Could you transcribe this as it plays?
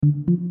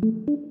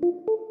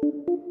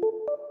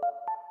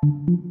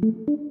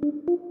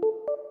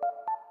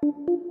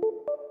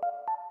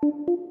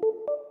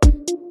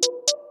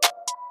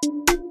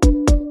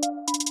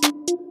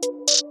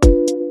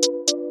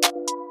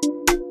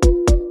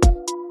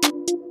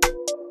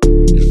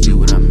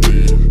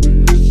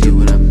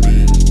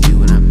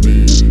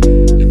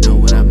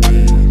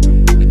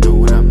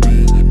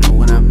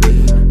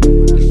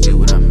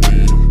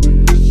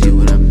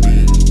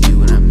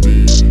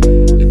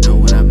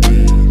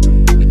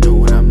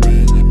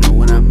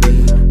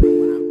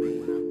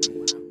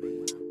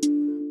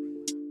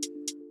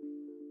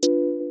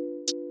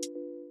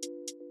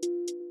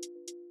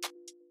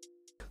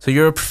So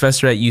you're a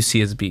professor at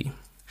UCSB.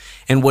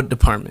 In what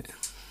department?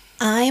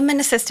 I'm an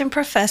assistant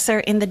professor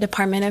in the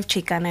Department of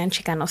Chicana and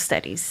Chicano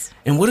Studies.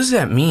 And what does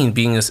that mean,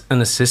 being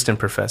an assistant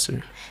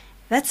professor?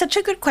 That's such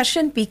a good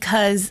question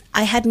because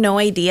I had no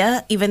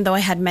idea, even though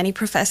I had many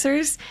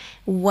professors,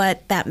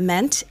 what that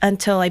meant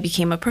until I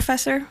became a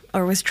professor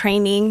or was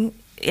training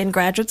in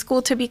graduate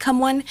school to become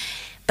one.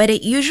 But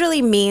it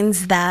usually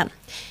means that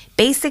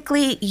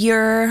basically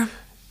you're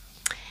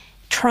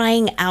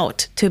trying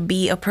out to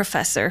be a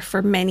professor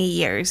for many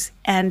years.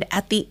 And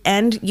at the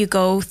end, you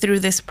go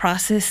through this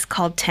process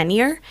called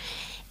tenure.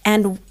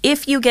 And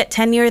if you get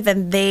tenure,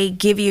 then they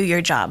give you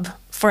your job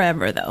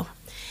forever, though.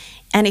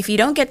 And if you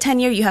don't get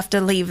tenure, you have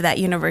to leave that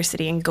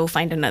university and go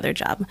find another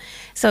job.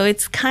 So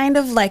it's kind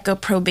of like a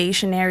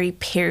probationary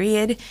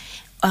period.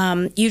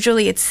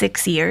 Usually it's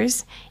 6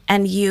 years,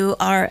 and you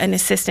are an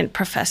assistant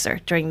professor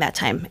during that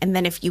time. And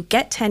then if you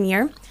get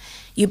tenure,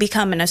 you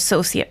become an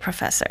associate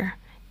professor.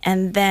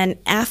 And then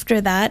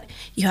after that,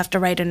 you have to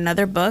write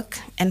another book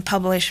and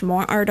publish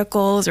more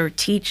articles or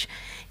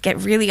get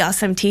really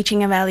awesome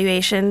teaching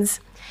evaluations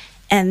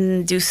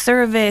and do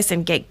service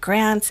and get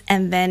grants.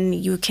 And then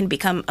you can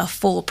become a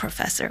full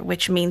professor,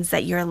 which means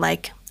that you're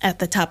like at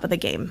the top of the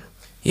game.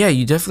 Yeah,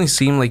 you definitely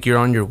seem like you're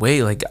on your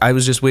way. Like, I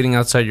was just waiting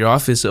outside your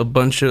office. I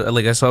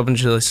saw a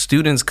bunch of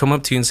students come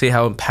up to you and say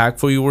how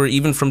impactful you were,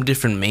 even from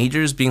different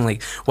majors, being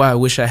like, wow, I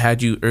wish I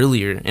had you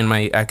earlier in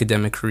my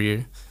academic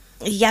career.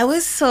 Yeah, it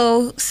was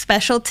so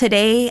special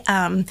today.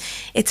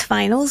 It's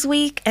finals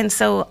week, and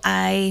so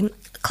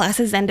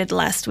classes ended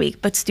last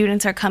week, but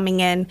students are coming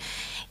in,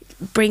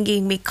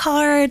 bringing me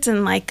cards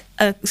and like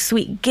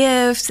sweet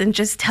gifts and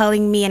just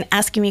telling me and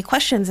asking me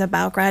questions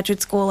about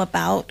graduate school,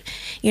 about,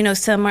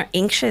 some are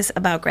anxious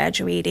about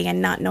graduating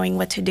and not knowing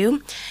what to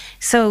do.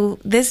 So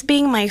this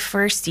being my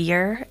first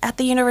year at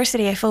the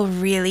university, I feel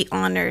really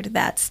honored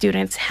that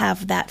students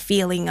have that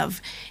feeling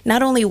of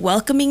not only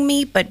welcoming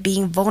me, but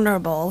being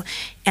vulnerable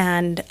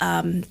and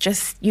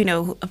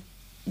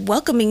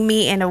welcoming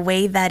me in a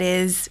way that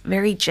is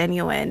very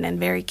genuine and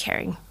very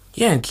caring.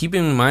 Yeah, and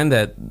keeping in mind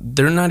that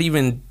they're not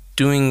even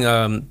doing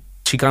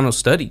Chicano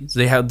studies.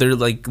 They're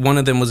like, one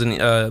of them was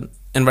an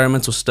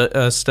environmental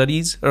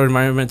studies or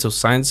environmental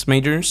science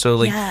major. So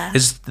like, yeah.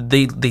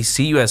 They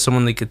see you as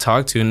someone they could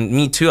talk to, and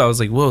me too. I was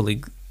like, whoa,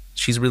 like,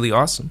 she's really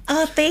awesome.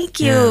 Oh, thank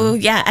you.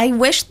 Yeah, I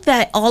wish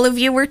that all of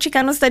you were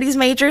Chicano studies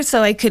majors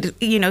so I could,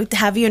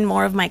 have you in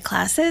more of my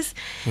classes.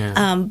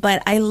 Yeah.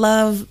 But I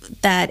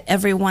love that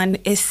everyone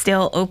is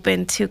still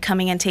open to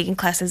coming and taking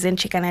classes in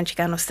Chicana and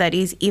Chicano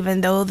studies,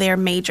 even though they're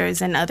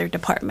majors in other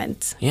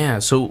departments. Yeah.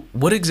 So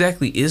what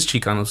exactly is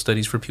Chicano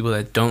studies for people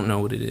that don't know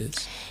what it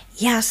is?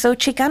 Yeah, so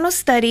Chicano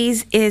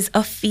studies is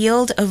a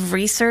field of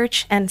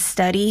research and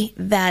study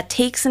that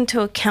takes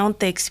into account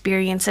the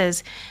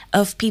experiences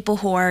of people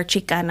who are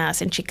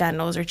Chicanas and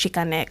Chicanos or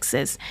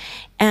Chicanexes.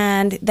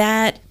 And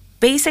that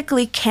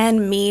basically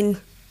can mean,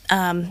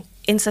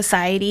 in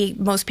society,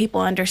 most people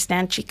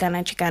understand Chicana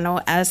and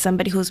Chicano as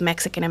somebody who's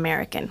Mexican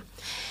American.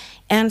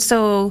 And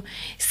so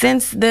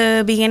since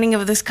the beginning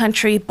of this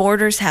country,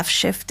 borders have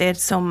shifted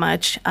so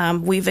much.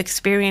 We've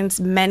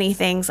experienced many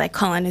things like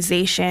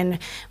colonization.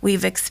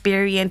 We've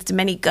experienced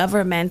many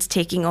governments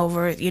taking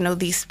over,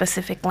 these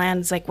specific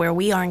lands, like where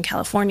we are in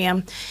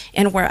California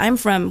and where I'm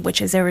from,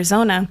 which is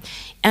Arizona.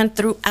 And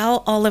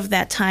throughout all of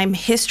that time,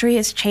 history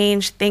has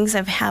changed. Things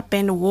have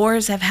happened.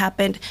 Wars have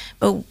happened.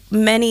 But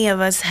many of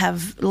us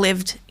have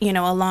lived,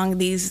 along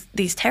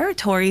these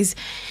territories.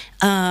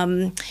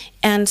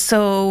 And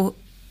so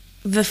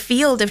the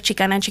field of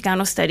Chicana and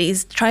Chicano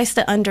studies tries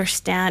to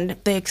understand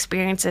the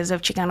experiences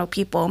of Chicano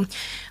people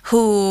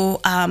who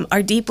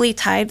are deeply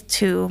tied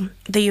to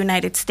the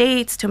United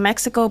States, to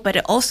Mexico, but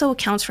it also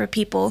accounts for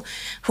people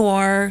who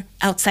are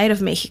outside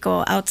of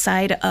Mexico,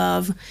 outside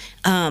of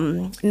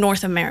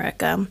North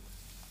America.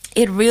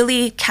 It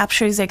really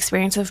captures the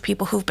experience of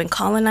people who've been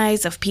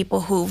colonized, of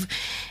people who've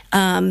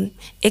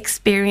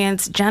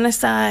experienced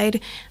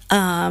genocide,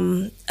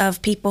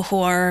 of people who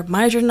are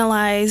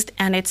marginalized,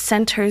 and it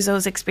centers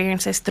those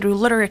experiences through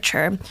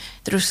literature,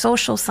 through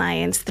social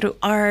science, through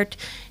art,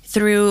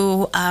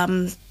 through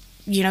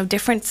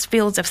different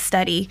fields of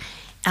study.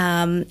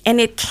 And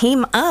it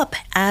came up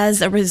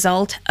as a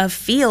result of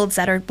fields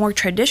that are more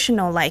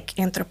traditional, like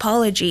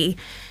anthropology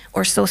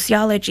or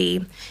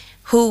sociology,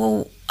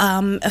 who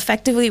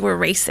effectively were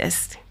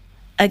racist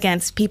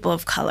against people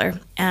of color,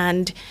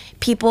 and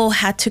people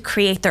had to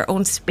create their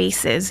own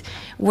spaces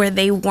where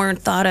they weren't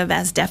thought of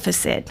as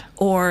deficit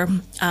or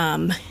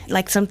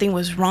like something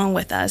was wrong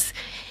with us,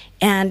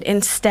 and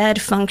instead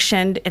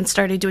functioned and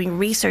started doing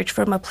research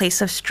from a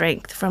place of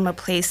strength, from a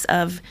place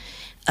of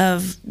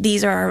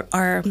these are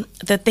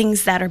the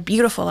things that are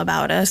beautiful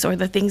about us, or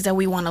the things that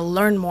we want to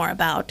learn more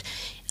about.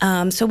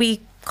 So we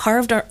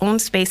carved our own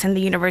space in the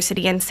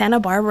university. And Santa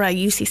Barbara,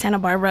 UC Santa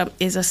Barbara,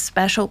 is a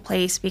special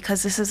place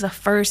because this is the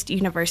first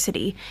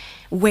university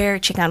where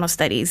Chicano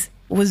studies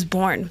was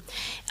born.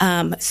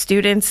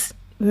 Students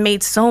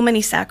made so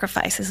many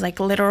sacrifices, like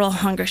literal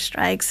hunger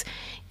strikes,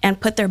 and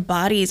put their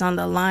bodies on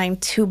the line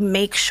to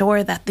make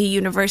sure that the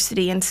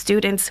university and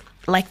students,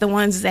 like the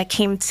ones that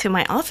came to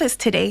my office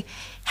today,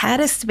 had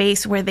a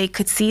space where they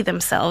could see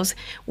themselves,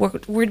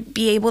 would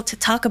be able to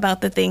talk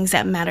about the things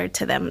that mattered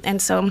to them.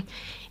 And so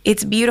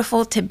it's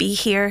beautiful to be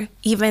here,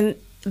 even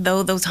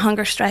though those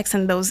hunger strikes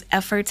and those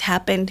efforts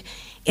happened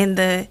in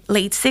the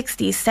late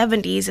 60s,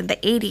 70s, and the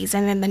 80s,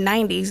 and in the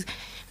 90s.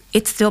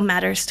 It still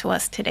matters to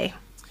us today.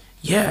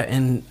 Yeah,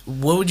 and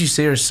what would you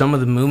say are some of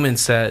the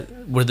movements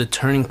that were the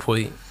turning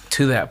point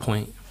to that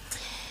point?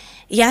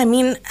 Yeah, I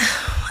mean,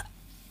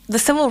 the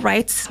civil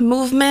rights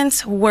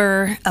movements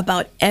were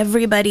about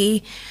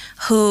everybody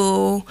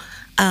who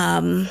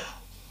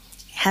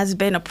has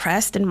been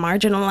oppressed and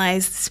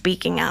marginalized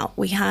speaking out.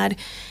 We had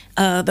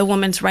the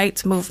women's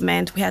rights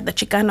movement, we had the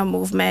Chicano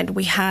movement,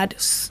 we had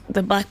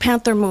the Black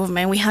Panther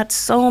movement, we had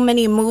so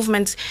many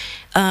movements,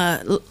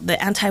 the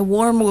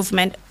anti-war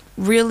movement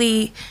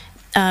really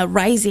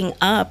rising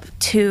up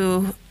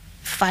to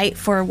fight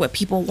for what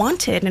people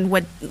wanted and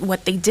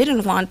what they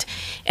didn't want.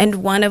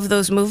 And one of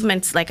those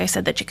movements, like I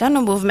said, the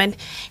Chicano movement,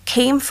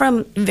 came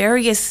from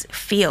various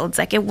fields.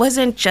 Like, it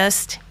wasn't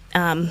just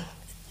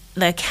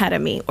the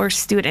academy or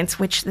students,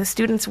 which the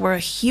students were a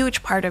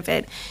huge part of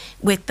it,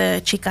 with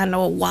the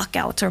Chicano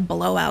walkouts or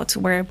blowouts,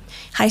 where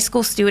high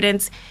school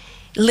students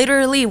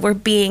literally were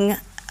being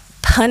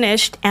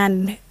punished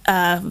and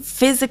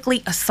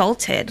physically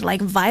assaulted,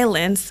 like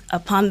violence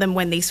upon them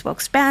when they spoke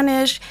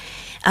Spanish.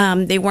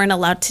 They weren't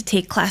allowed to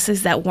take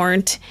classes that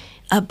weren't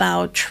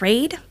about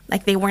trade.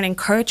 Like, they weren't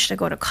encouraged to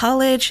go to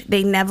college.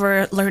 They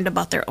never learned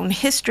about their own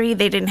history.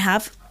 They didn't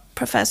have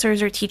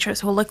professors or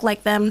teachers who looked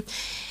like them.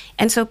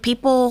 And so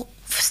people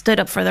stood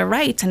up for their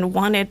rights and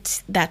wanted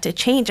that to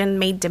change and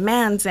made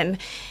demands and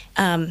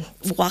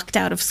walked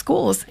out of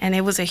schools. And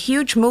it was a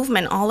huge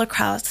movement all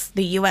across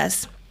the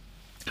U.S.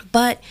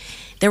 But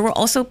there were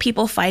also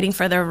people fighting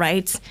for their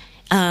rights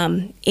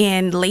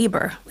in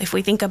labor. If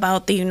we think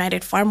about the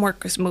United Farm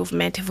Workers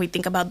movement, if we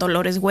think about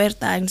Dolores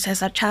Huerta and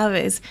Cesar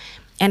Chavez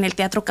and El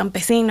Teatro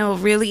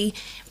Campesino, really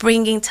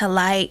bringing to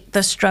light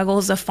the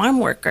struggles of farm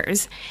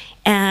workers.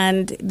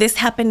 And this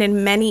happened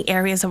in many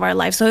areas of our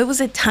life. So it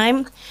was a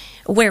time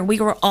where we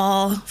were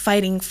all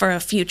fighting for a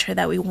future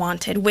that we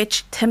wanted,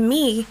 which to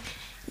me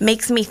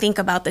makes me think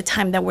about the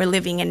time that we're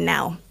living in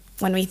now.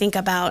 When we think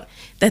about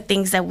the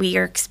things that we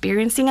are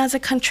experiencing as a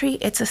country,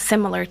 it's a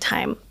similar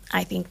time,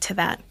 I think, to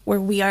that,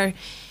 where we are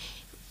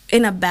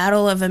in a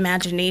battle of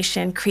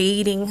imagination,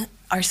 creating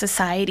our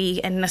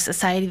society and a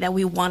society that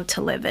we want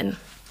to live in.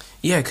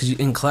 Yeah, because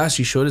in class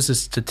you showed us a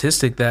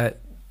statistic that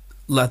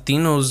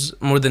Latinos,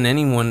 more than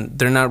anyone,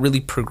 they're not really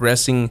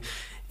progressing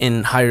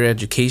in higher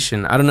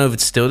education. I don't know if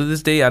it's still to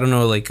this day. I don't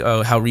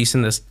know how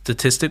recent the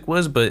statistic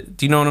was, but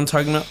do you know what I'm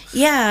talking about?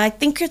 Yeah, I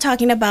think you're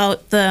talking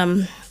about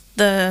the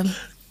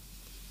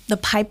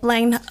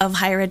pipeline of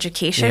higher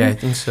education. Yeah, I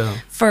think so.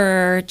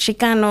 For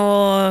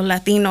Chicano,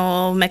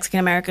 Latino, Mexican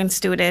American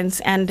students,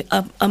 and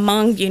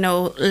among,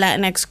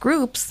 Latinx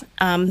groups,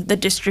 the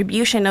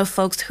distribution of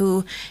folks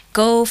who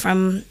go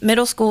from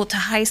middle school to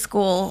high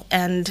school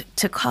and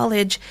to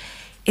college,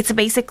 it's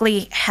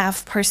basically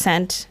half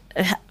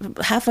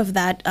of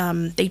that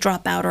they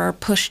drop out or are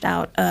pushed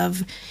out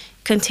of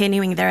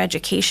continuing their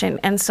education.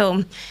 And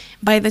so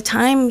by the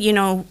time,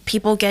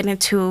 people get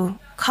into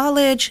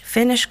college,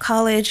 finish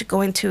college, go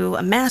into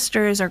a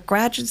master's or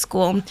graduate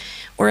school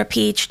or a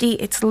PhD,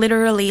 it's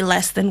literally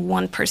less than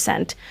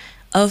 1%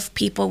 of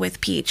people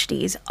with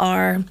PhDs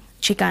are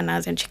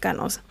Chicanas and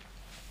Chicanos.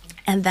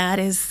 And that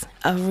is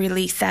a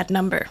really sad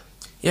number.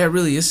 Yeah, it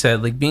really is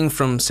sad. Like, being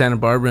from Santa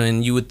Barbara,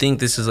 and you would think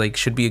this is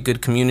should be a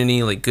good community,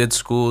 good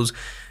schools.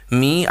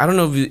 Me, I don't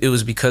know if it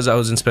was because I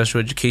was in special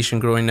education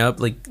growing up.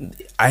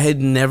 I had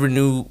never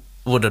knew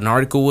what an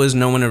article was.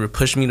 No one ever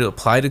pushed me to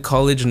apply to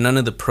college. None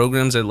of the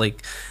programs at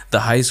the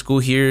high school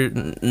here,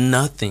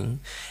 nothing.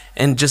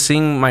 And just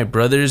seeing my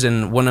brothers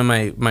and one of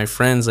my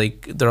friends,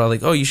 they're all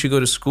like, oh, you should go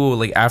to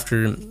school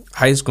after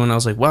high school. And I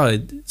was like, wow,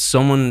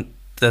 someone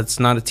that's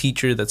not a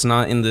teacher, that's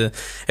not in the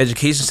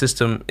education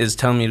system, is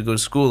telling me to go to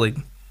school.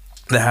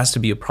 There has to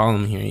be a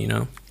problem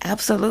here,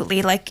 Absolutely.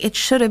 It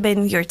should have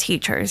been your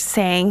teachers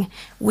saying,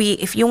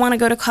 if you want to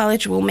go to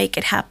college, we'll make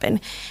it happen.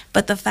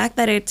 But the fact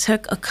that it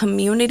took a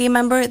community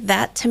member,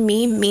 that to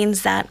me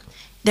means that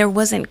there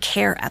wasn't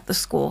care at the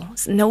school.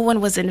 No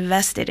one was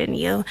invested in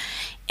you.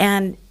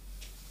 And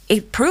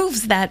it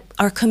proves that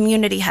our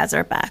community has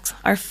our backs,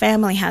 our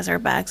family has our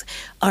backs,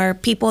 our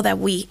people that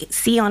we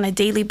see on a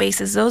daily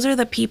basis. Those are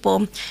the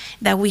people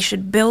that we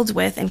should build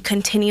with and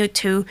continue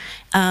to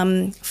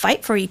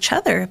fight for each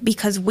other,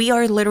 because we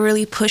are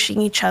literally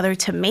pushing each other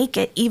to make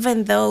it,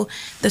 even though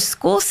the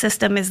school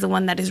system is the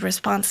one that is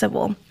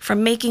responsible for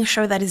making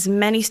sure that as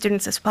many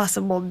students as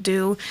possible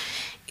do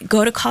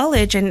go to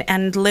college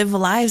and live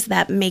lives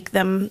that make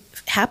them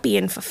happy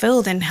and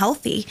fulfilled and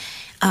healthy.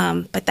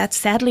 But that's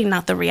sadly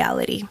not the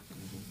reality.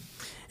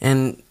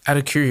 And out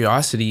of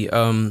curiosity,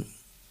 man,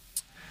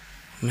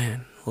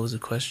 what was the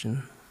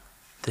question?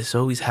 This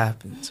always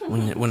happens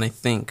when I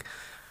think.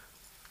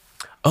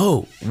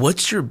 Oh,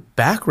 what's your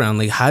background?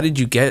 Like, how did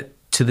you get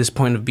to this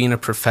point of being a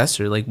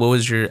professor? Like, what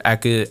was your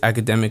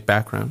academic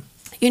background?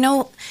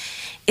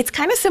 It's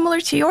kind of similar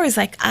to yours.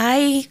 Like,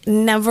 I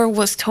never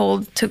was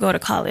told to go to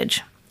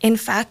college. In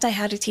fact, I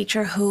had a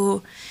teacher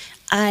who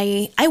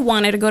I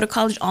wanted to go to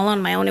college all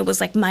on my own. It was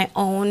like my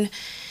own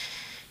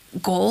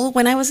goal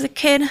when I was a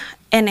kid.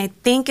 And I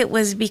think it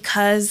was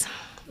because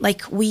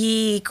like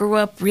we grew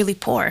up really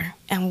poor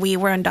and we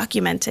were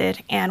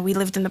undocumented and we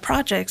lived in the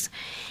projects.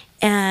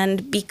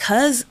 And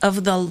because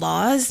of the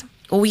laws,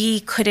 we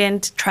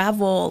couldn't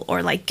travel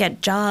or like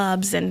get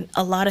jobs, and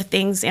a lot of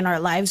things in our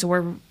lives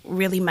were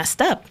really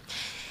messed up.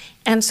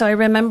 And so I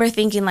remember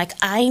thinking, like,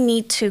 I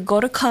need to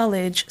go to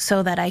college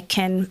so that I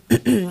can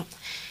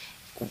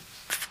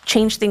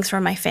change things for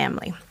my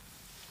family.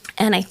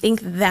 And I think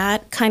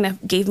that kind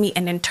of gave me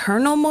an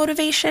internal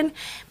motivation.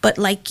 But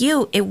like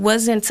you, it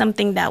wasn't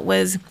something that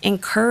was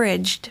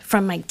encouraged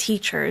from my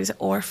teachers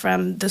or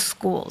from the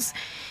schools.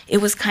 It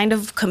was kind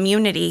of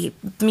community,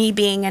 me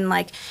being in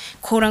like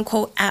quote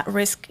unquote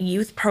at-risk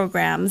youth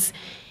programs.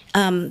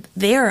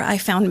 There I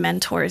found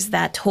mentors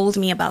that told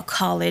me about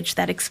college,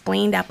 that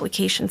explained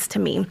applications to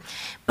me.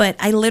 But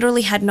I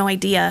literally had no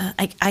idea.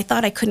 I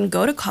thought I couldn't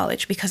go to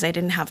college because I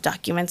didn't have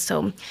documents.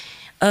 So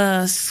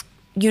a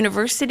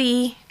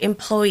university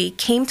employee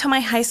came to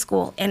my high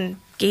school and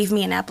gave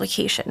me an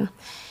application.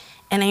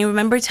 And I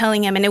remember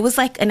telling him, and it was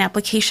like an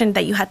application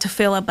that you had to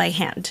fill up by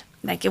hand.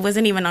 Like, it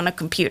wasn't even on a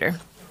computer.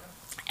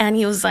 And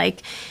he was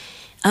like,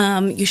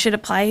 you should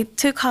apply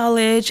to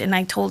college. And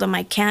I told him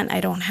I can't. I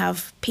don't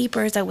have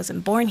papers. I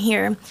wasn't born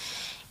here.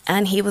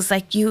 And he was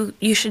like, you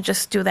should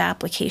just do the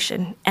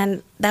application.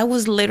 And that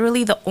was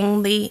literally the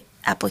only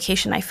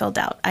application I filled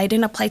out. I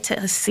didn't apply to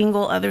a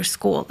single other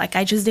school. Like,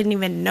 I just didn't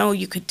even know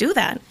you could do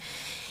that.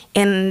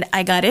 And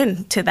I got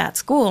into that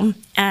school.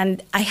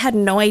 And I had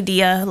no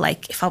idea,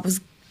 like,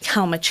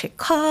 how much it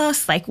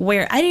cost, like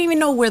where, I didn't even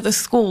know where the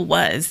school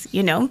was,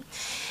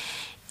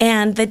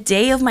 And the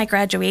day of my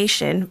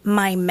graduation,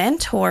 my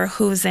mentor,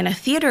 who's in a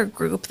theater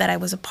group that I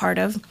was a part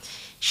of,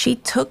 she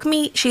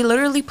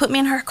literally put me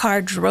in her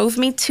car, drove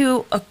me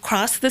to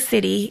across the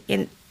city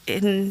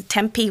in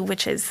Tempe,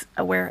 which is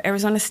where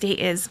Arizona State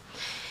is,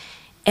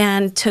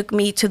 and took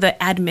me to the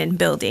admin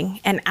building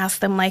and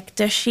asked them, like,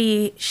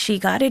 she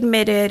got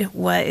admitted,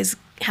 what is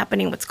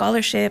happening with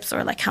scholarships,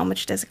 or like, how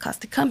much does it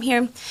cost to come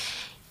here?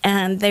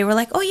 And they were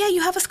like, oh yeah,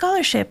 you have a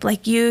scholarship,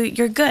 like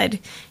you're good.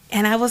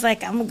 And I was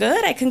like, I'm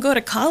good, I can go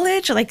to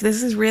college, like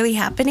this is really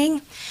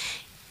happening.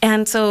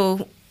 And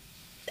so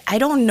I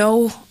don't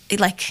know,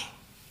 like,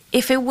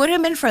 if it would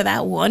have been for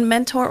that one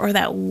mentor or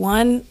that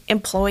one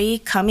employee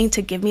coming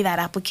to give me that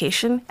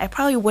application, I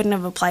probably wouldn't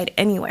have applied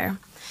anywhere.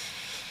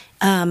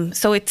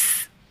 So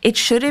it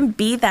shouldn't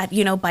be that,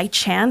 by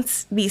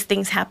chance these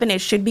things happen.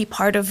 It should be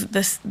part of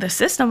the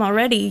system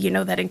already,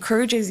 that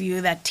encourages you,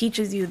 that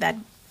teaches you, that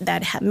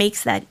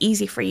makes that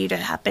easy for you to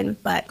happen.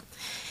 But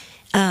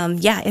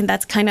and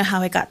that's kind of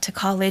how I got to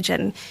college.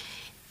 And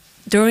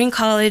during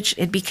college,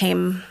 it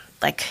became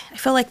like, I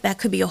feel like that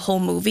could be a whole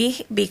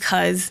movie,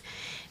 because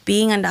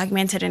being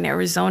undocumented in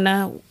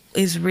Arizona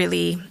was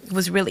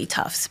really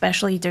tough,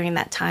 especially during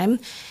that time,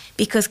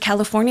 because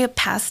California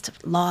passed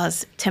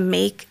laws to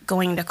make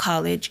going to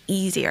college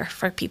easier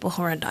for people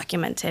who are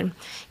undocumented,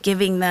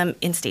 giving them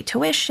in-state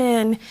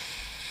tuition.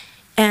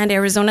 And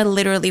Arizona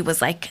literally was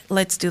like,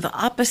 let's do the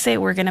opposite.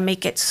 We're going to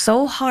make it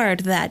so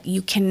hard that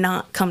you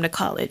cannot come to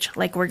college.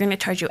 Like, we're going to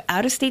charge you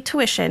out-of-state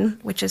tuition,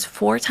 which is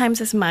 4 times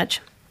as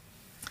much.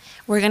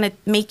 We're going to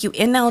make you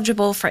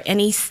ineligible for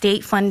any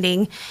state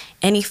funding,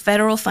 any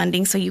federal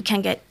funding, so you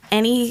can't get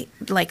any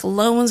like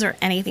loans or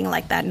anything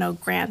like that, no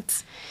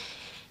grants.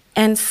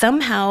 And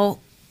somehow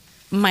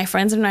my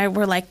friends and I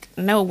were like,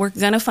 no, we're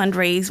going to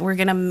fundraise. We're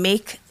going to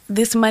make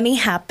this money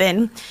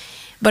happen.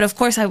 But of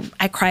course,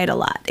 I cried a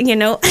lot,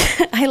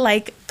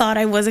 I thought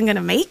I wasn't going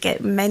to make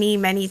it many,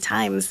 many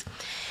times.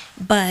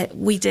 But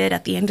we did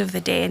at the end of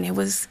the day, and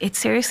it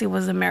seriously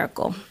was a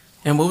miracle.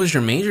 And what was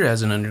your major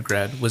as an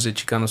undergrad? Was it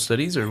Chicano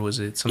studies or was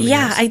it something else?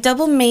 Yeah, I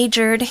double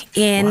majored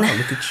in... Wow,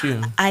 look at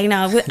you. I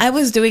know. I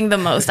was doing the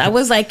most. I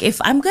was like,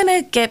 if I'm going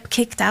to get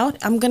kicked out,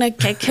 I'm going to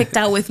get kicked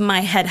out with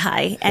my head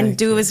high and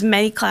do as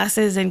many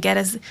classes and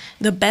get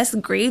the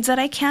best grades that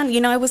I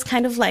can. I was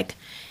kind of like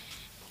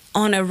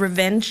on a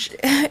revenge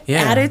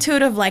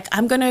attitude of like,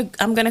 I'm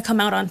gonna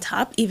come out on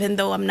top, even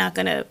though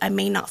I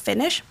may not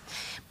finish.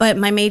 But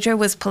my major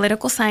was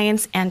political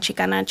science and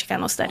Chicana and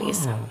Chicano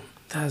studies. Oh,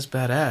 that's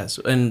badass.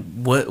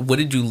 And what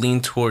did you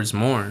lean towards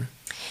more?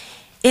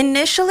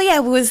 Initially,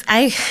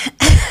 I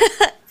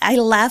I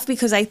laughed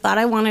because I thought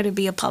I wanted to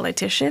be a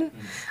politician.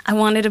 I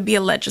wanted to be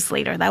a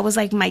legislator. That was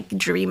like my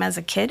dream as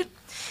a kid,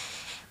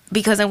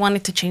 because I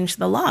wanted to change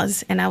the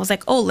laws. And I was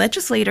like, oh,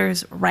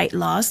 legislators write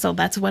laws, so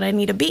that's what I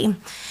need to be.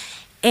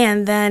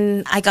 And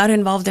then I got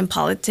involved in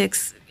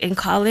politics in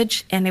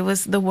college, and it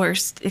was the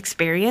worst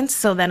experience.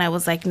 So then I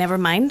was like, never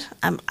mind,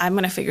 I'm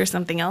going to figure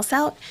something else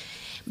out.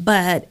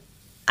 But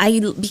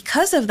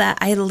because of that,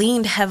 I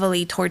leaned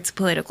heavily towards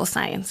political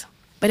science.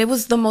 But it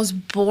was the most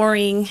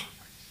boring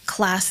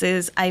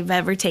classes I've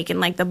ever taken.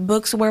 Like, the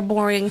books were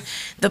boring,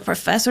 the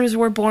professors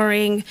were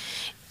boring.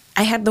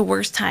 I had the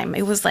worst time.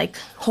 It was like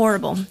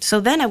horrible. So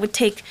then I would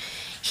take,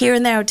 here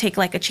and there, I would take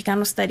like a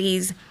Chicano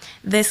studies,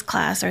 this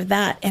class or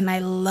that, and I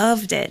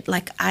loved it.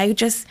 Like, I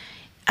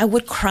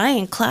would cry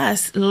in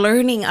class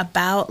learning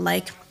about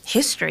like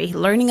history,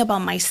 learning about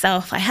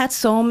myself. I had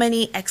so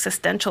many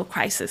existential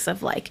crises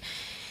of like,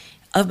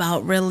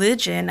 about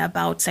religion,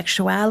 about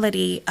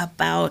sexuality,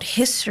 about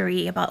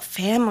history, about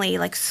family.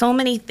 Like, so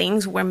many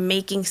things were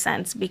making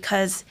sense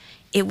because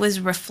it was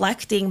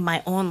reflecting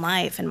my own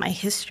life and my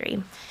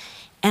history.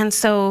 And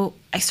so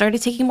I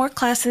started taking more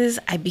classes.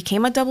 I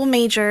became a double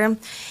major.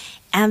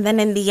 And then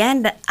in the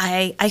end,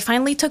 I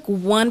finally took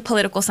one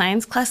political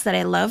science class that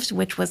I loved,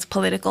 which was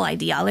political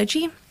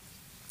ideology.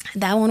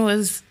 That one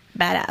was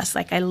badass.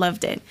 Like, I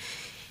loved it.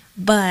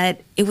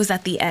 But it was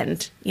at the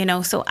end, you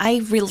know? So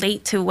I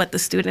relate to what the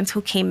students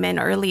who came in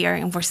earlier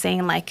and were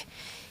saying, like,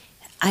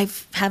 I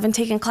haven't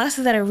taken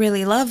classes that I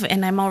really love,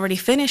 and I'm already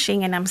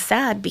finishing, and I'm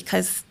sad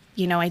because,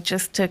 you know, I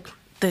just took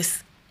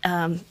this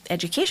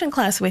education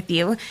class with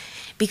you,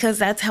 because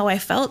that's how I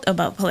felt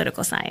about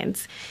political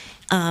science.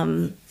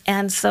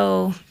 And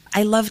so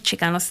I love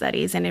Chicano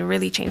studies, and it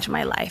really changed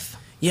my life.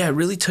 Yeah, it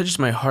really touches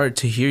my heart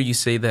to hear you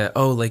say that,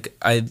 oh, like,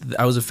 I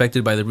was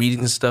affected by the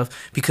readings and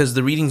stuff, because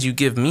the readings you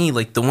give me,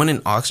 like the one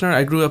in Oxnard,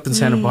 I grew up in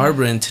Santa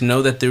Barbara, and to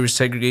know that there was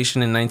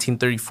segregation in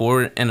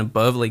 1934 and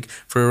above, like,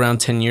 for around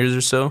 10 years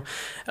or so,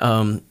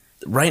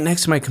 right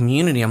next to my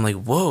community, I'm like,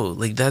 whoa,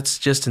 like, that's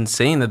just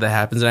insane that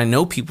happens. And I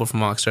know people from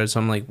Oxnard, so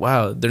I'm like,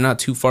 wow, they're not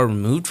too far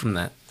removed from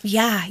that.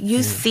 Yeah,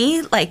 you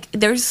see, like,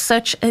 there's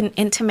such an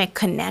intimate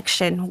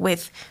connection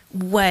with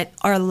what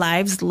our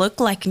lives look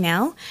like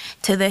now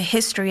to the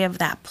history of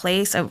that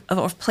place,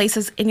 of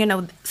places. And, you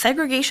know,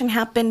 segregation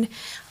happened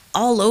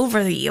all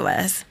over the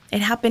U.S. It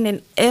happened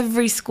in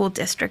every school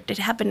district. It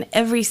happened in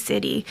every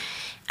city.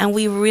 And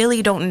we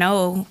really don't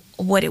know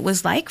what it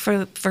was like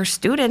for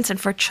students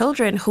and for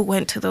children who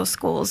went to those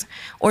schools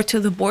or to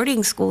the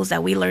boarding schools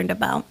that we learned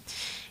about.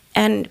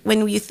 And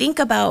when you think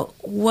about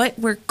what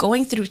we're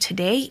going through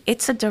today,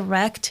 it's a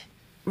direct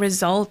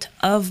result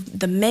of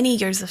the many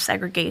years of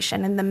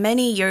segregation and the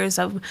many years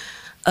of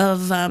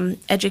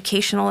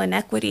educational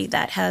inequity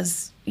that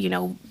has, you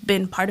know,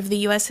 been part of the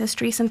U.S.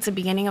 history since the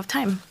beginning of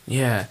time.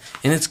 Yeah,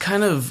 and it's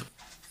kind of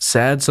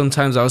sad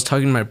sometimes. I was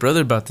talking to my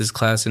brother about this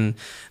class, and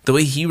the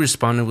way he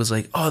responded was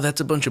like, oh, that's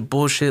a bunch of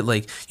bullshit.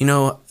 Like, you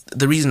know,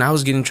 the reason I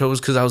was getting in trouble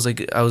was because I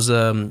was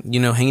you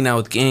know, hanging out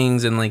with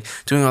gangs and like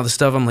doing all this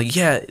stuff. I'm like,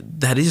 yeah,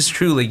 that is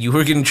true. Like, you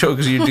were getting in trouble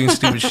because you're doing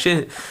stupid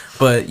shit.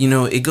 But, you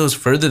know, it goes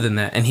further than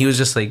that. And he was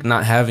just like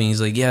not having.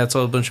 He's like, yeah, it's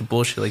all a bunch of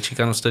bullshit. Like,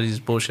 Chicano studies is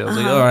bullshit. I was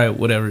like, all right,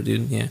 whatever,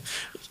 dude. Yeah.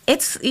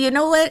 It's, you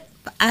know what?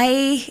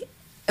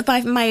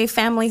 My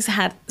family's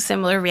had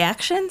similar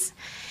reactions.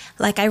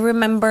 Like, I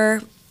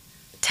remember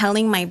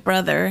telling my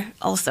brother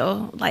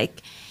also,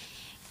 like,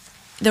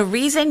 the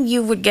reason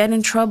you would get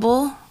in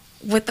trouble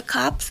with the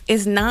cops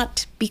is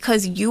not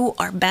because you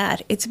are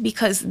bad. It's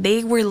because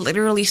they were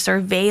literally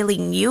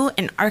surveilling you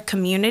in our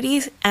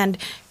communities, and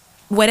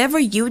whatever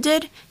you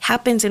did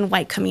happens in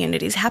white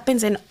communities,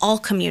 happens in all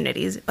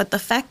communities. But the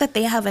fact that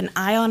they have an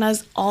eye on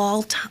us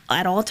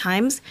at all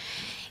times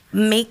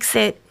makes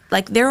it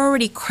like they're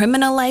already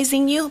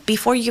criminalizing you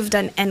before you've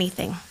done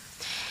anything.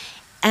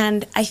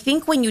 And I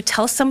think when you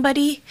tell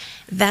somebody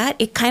that,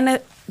 it kind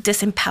of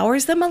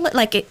disempowers them a little.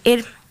 Like,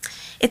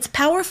 it's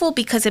powerful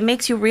because it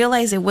makes you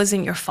realize it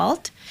wasn't your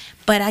fault.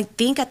 But I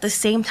think at the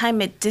same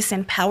time, it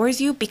disempowers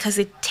you because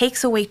it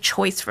takes away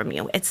choice from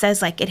you. It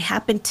says, like, it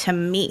happened to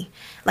me.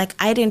 Like,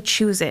 I didn't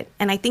choose it.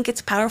 And I think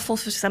it's powerful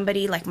for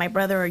somebody like my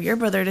brother or your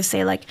brother to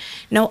say, like,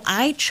 no,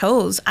 I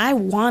chose. I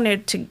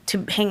wanted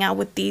to hang out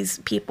with these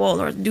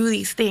people or do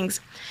these things.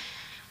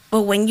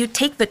 But when you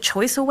take the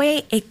choice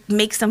away, it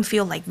makes them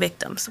feel like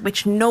victims,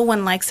 which no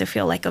one likes to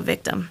feel like a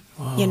victim,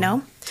 you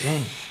know?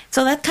 Dang.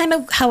 So that's kind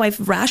of how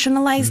I've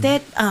rationalized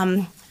it.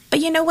 But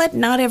you know what?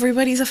 Not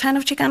everybody's a fan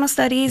of Chicano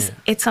studies. Yeah.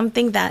 It's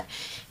something that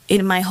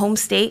in my home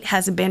state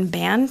has been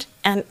banned,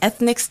 and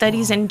ethnic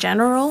studies in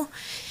general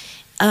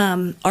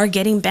are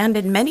getting banned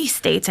in many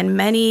states and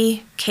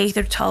many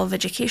K-12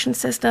 education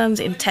systems,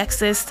 in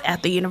Texas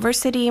at the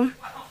university.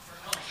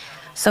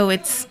 So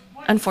it's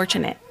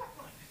unfortunate.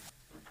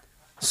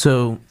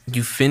 So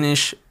you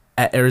finish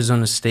at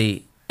Arizona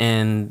State,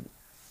 and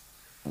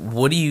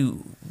what do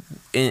you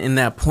in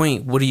that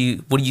point, what do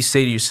you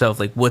say to yourself?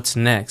 Like, what's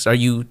next? Are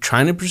you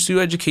trying to pursue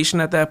education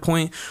at that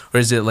point, or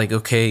is it like,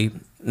 okay,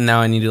 now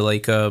I need to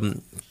like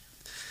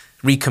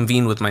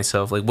reconvene with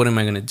myself? Like, what am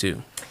I gonna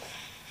do?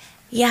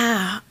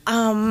 Yeah,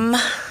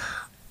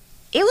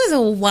 it was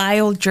a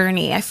wild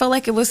journey. I felt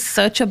like it was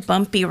such a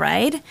bumpy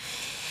ride.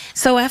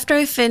 So after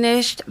I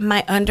finished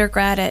my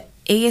undergrad at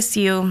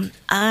ASU,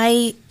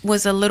 I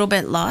was a little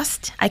bit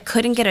lost. I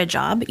couldn't get a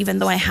job, even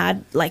though I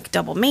had like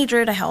double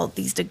majored. I held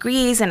these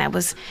degrees and I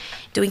was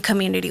doing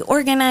community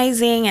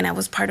organizing and I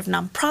was part of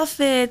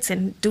nonprofits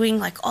and doing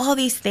like all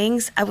these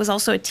things. I was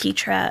also a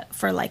teacher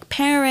for like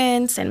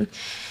parents, and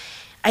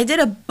I did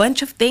a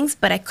bunch of things,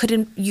 but I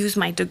couldn't use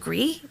my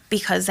degree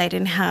because I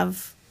didn't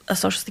have a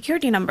social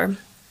security number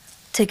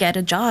to get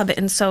a job.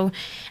 And so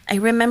I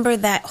remember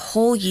that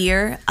whole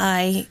year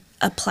I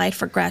applied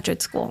for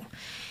graduate school.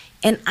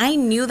 And I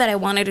knew that I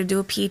wanted to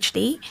do a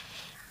PhD,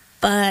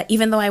 but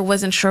even though I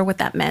wasn't sure what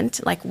that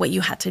meant, like what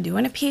you had to do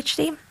in a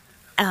PhD,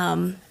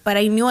 but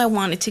I knew I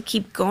wanted to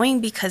keep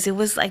going because it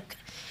was like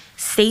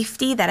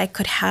safety that I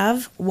could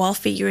have while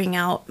figuring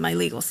out my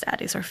legal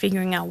status or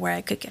figuring out where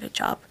I could get a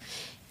job.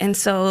 And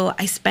so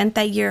I spent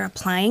that year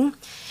applying.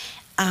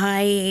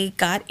 I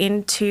got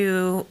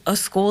into a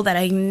school that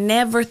I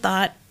never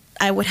thought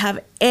I would have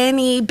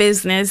any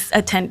business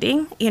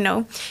attending. You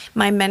know,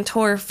 my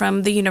mentor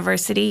from the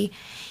university,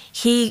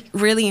 he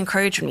really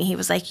encouraged me. He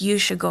was like, you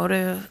should go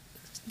to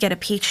get a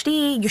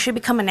PhD. You should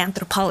become an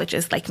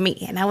anthropologist like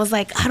me. And I was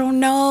like, I don't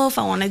know if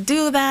I want to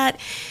do that,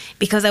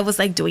 because I was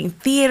like doing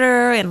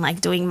theater and like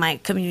doing my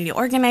community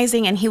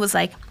organizing. And he was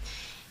like,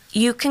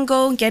 you can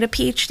go get a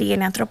PhD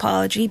in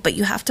anthropology, but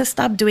you have to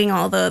stop doing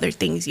all the other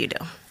things you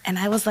do. And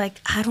I was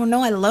like, I don't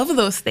know, I love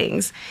those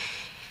things.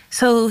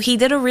 So he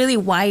did a really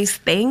wise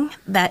thing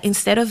that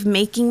instead of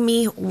making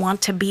me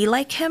want to be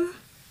like him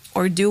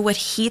or do what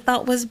he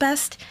thought was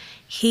best,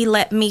 he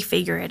let me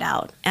figure it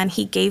out. And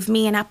he gave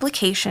me an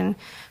application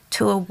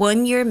to a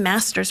 1-year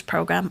master's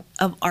program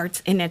of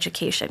arts in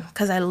education,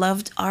 because I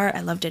loved art,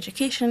 I loved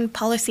education,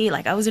 policy,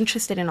 like I was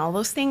interested in all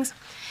those things.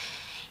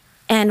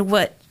 And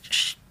what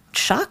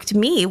shocked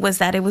me was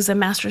that it was a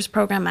master's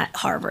program at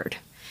Harvard.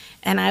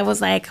 And I was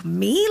like,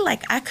 me?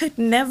 Like, I could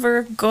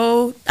never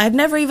go. I've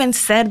never even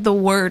said the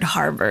word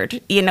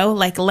Harvard, you know,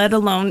 like, let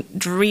alone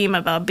dream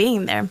about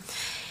being there.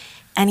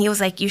 And he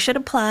was like, you should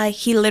apply.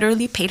 He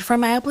literally paid for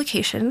my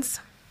applications.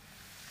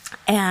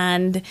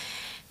 And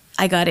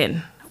I got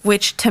in,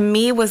 which to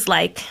me was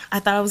like, I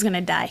thought I was going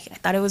to die. I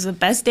thought it was the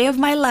best day of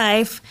my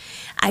life.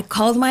 I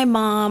called my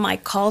mom. I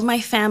called my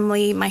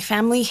family. My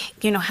family,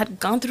 you know, had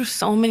gone through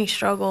so many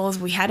struggles.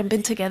 We hadn't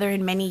been together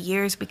in many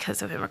years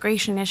because of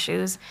immigration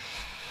issues.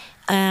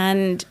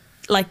 And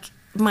like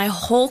my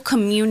whole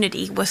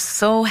community was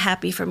so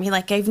happy for me.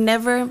 Like I've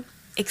never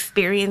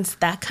experienced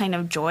that kind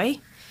of joy.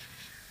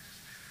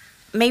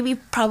 Maybe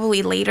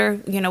probably later,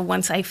 you know,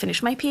 once I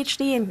finished my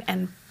PhD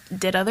and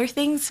did other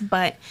things,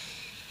 but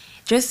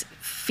just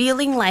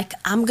feeling like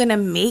I'm gonna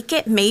make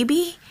it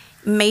maybe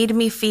made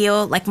me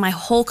feel like my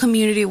whole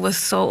community was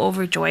so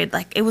overjoyed.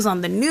 Like it was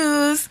on the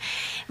news.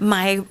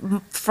 My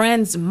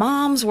friends'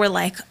 moms were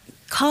like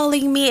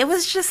calling me. It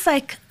was just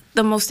like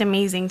the most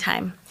amazing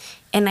time.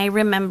 And I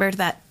remember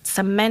that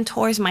some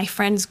mentors, my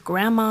friend's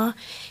grandma,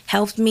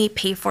 helped me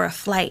pay for a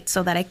flight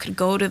so that I could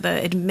go to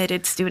the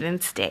admitted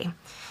students' day.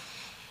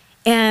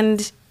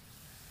 And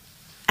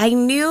I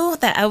knew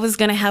that I was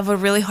going to have a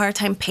really hard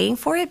time paying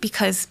for it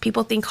because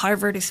people think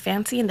Harvard is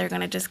fancy and they're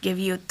going to just give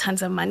you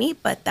tons of money,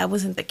 but that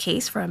wasn't the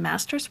case for a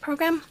master's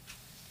program.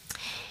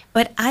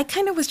 But I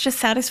kind of was just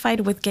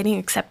satisfied with getting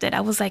accepted.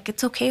 I was like,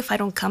 it's okay if I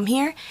don't come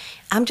here.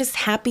 I'm just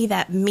happy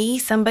that me,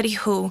 somebody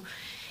who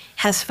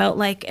has felt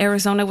like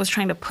Arizona was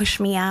trying to push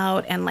me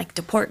out and like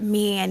deport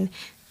me and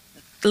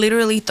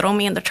literally throw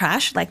me in the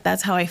trash. Like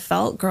that's how I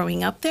felt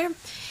growing up there.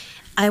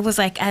 I was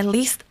like, at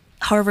least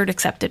Harvard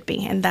accepted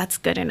me, and that's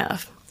good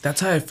enough. That's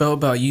how I felt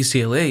about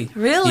UCLA.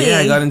 Really? Yeah,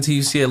 I got into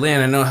UCLA,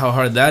 and I know how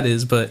hard that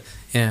is, but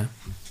yeah.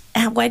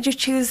 And why'd you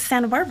choose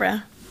Santa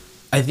Barbara?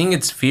 I think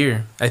it's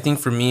fear. I think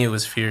for me it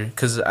was fear,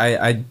 because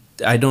I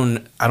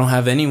don't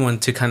have anyone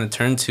to kind of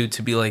turn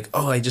to be like,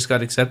 oh, I just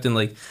got accepted.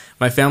 Like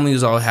my family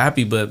was all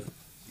happy, but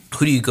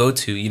who do you go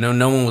to? You know,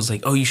 no one was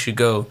like, oh, you should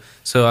go.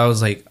 So I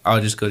was like,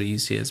 I'll just go to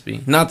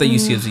UCSB. Not that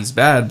UCSB is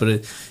bad,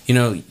 but you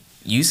know,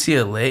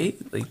 UCLA,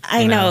 like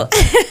I know.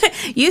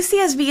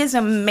 UCSB is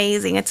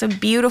amazing. It's a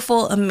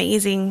beautiful,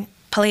 amazing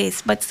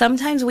place. But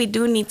sometimes we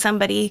do need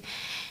somebody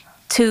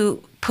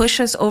to push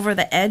us over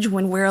the edge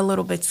when we're a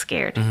little bit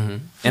scared. Mm-hmm.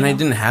 And I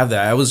didn't have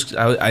that.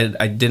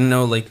 I didn't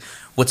know like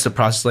what's the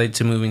process like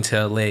to moving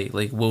to LA.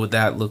 Like what would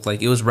that look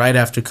like? It was right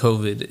after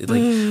COVID.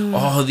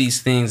 Like all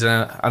these things.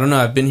 And I don't know.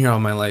 I've been here all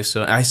my life,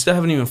 so I still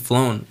haven't even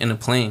flown in a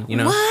plane. You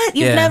know what?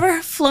 You've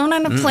never flown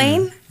on a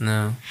plane?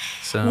 No.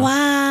 So.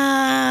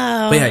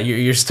 Wow. But yeah,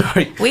 your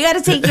story. We got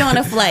to take you on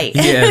a flight.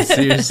 Yeah,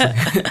 seriously.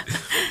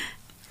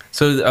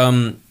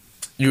 So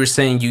you were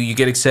saying you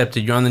get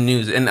accepted, you're on the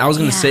news, and I was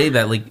gonna say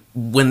that like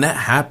when that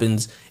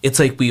happens, it's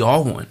like we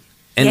all won.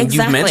 And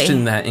Exactly. you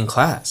mentioned that in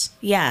class.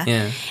 Yeah.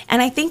 Yeah.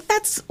 And I think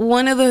that's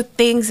one of the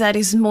things that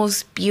is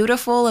most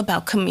beautiful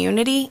about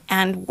community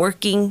and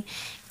working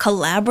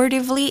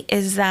collaboratively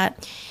is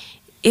that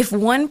if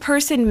one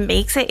person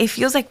makes it, it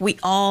feels like we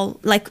all,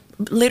 like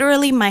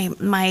literally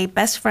my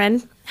best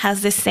friend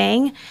has this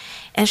saying,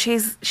 and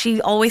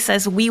she always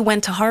says, we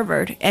went to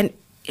Harvard. And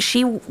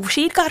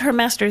she got her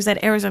master's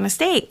at Arizona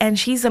State, and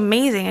she's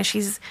amazing, and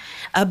she's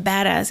a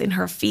badass in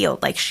her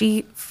field. Like,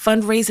 she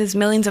fundraises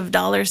millions of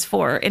dollars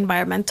for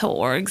environmental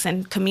orgs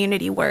and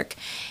community work.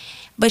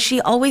 But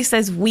she always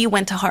says, we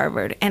went to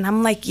Harvard. And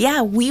I'm like,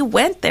 yeah, we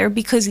went there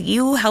because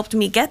you helped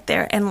me get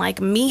there. And like,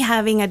 me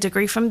having a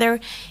degree from there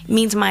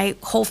means my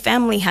whole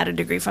family had a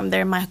degree from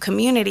there. My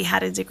community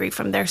had a degree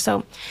from there.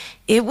 So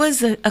it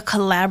was a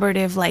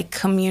collaborative, like,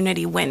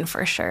 community win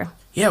for sure.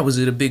 Yeah, was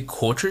it a big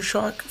culture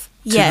shock to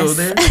Yes. go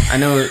there? I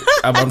know,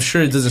 I'm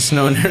sure it doesn't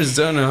snow in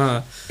Arizona,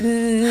 huh?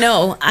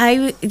 No,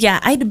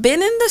 I'd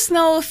been in the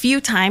snow a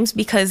few times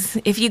because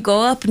if you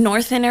go up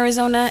north in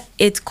Arizona,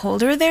 it's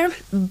colder there.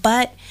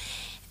 But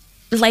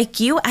like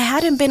you, I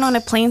hadn't been on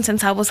a plane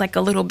since I was like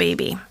a little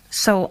baby.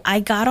 So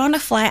I got on a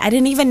flight. I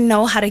didn't even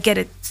know how to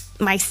get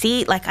my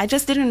seat. Like, I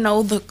just didn't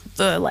know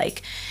the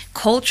like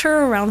culture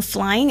around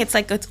flying. It's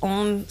like its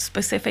own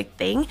specific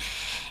thing.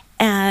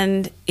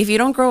 And if you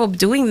don't grow up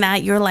doing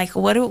that, you're like,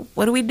 what do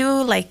we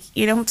do? Like,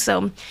 you know,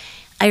 so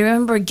I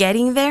remember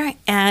getting there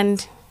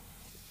and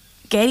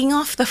getting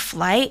off the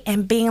flight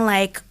and being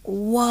like,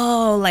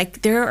 whoa,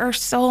 like, there are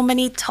so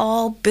many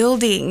tall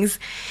buildings.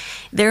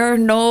 There are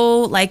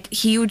no like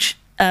huge,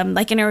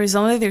 like in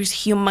Arizona, there's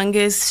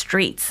humongous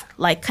streets.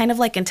 Like, kind of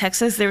like in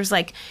Texas, there's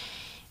like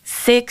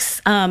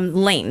 6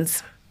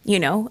 lanes, you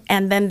know,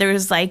 and then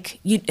there's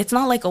like, it's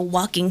not like a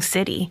walking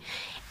city.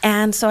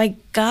 And so I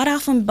got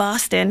off in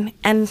Boston,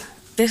 and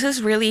this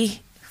is really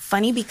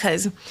funny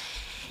because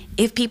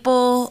if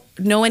people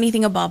know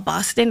anything about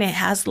Boston, it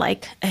has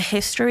like a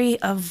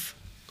history of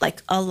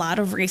like a lot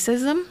of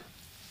racism.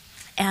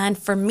 And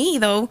for me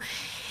though,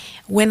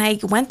 when I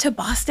went to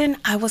Boston,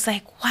 I was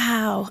like,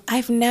 wow,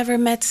 I've never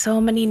met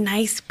so many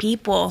nice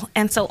people.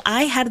 And so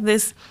I had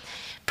this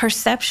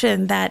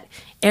perception that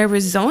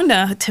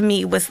Arizona to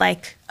me was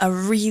like a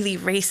really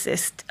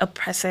racist,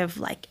 oppressive,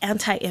 like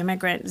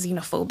anti-immigrant,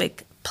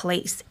 xenophobic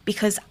place,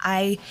 because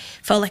I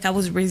felt like I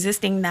was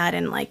resisting that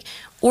and like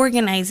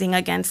organizing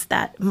against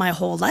that my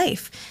whole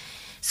life.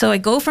 So I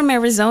go from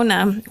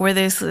Arizona, where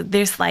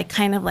there's like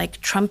kind of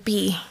like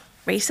Trumpy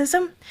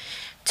racism,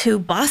 to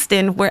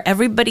Boston, where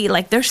everybody,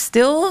 like, there's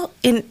still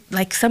in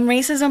like some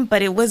racism,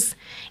 but it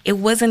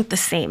wasn't the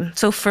same.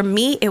 So for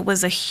me, it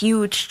was a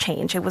huge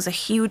change. It was a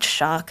huge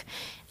shock.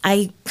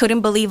 I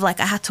couldn't believe, like,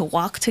 I had to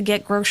walk to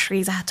get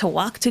groceries. I had to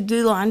walk to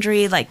do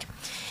laundry. Like,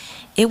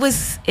 it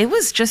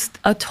was just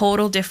a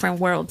total different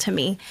world to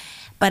me.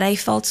 But I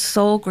felt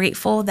so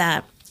grateful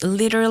that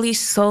literally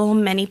so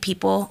many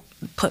people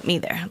put me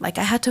there. Like,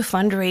 I had to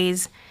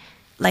fundraise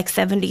like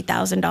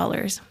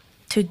 $70,000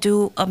 to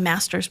do a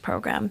master's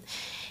program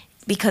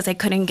because I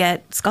couldn't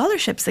get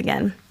scholarships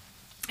again.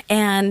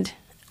 And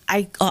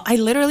I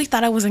literally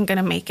thought I wasn't going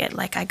to make it.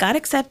 Like, I got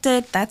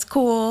accepted. That's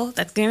cool.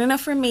 That's good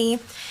enough for me.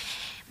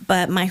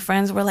 But my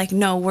friends were like,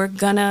 no, we're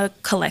going to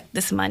collect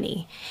this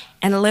money.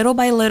 And little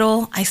by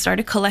little, I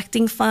started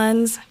collecting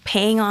funds,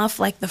 paying off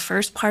like the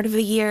first part of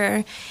the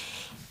year.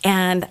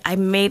 And I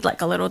made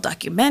like a little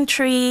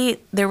documentary.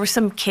 There were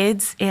some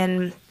kids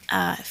in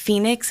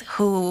Phoenix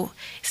who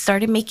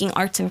started making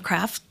arts and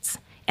crafts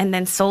and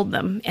then sold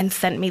them and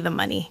sent me the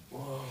money.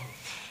 Whoa.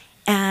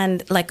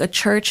 And like a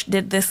church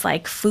did this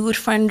like food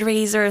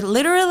fundraiser.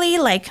 Literally,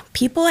 like,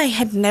 people I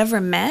had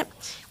never met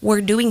were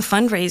doing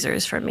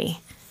fundraisers for me.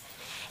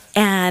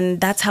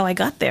 And that's how I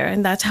got there,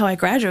 and that's how I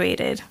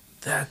graduated.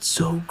 That's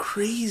so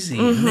crazy.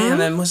 Mm-hmm. Man,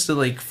 that must have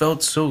like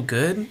felt so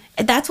good.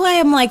 That's why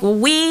I'm like,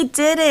 we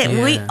did it.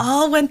 Yeah. We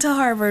all went to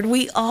Harvard.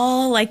 We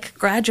all like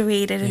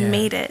graduated and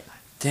made it.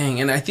 Dang.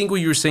 And I think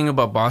what you were saying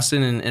about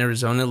Boston and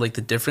Arizona, like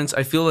the difference,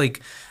 I feel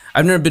like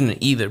I've never been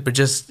to either, but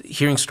just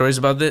hearing stories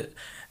about it,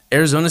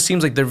 Arizona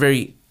seems like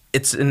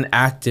it's an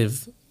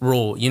active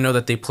role, you know,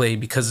 that they play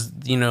because,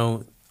 you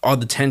know, all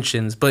the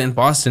tensions. But in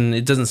Boston,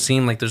 it doesn't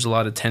seem like there's a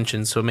lot of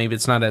tension, so maybe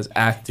it's not as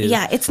active.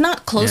 Yeah, it's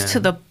not close to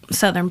the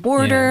southern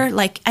border. Yeah.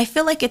 Like, I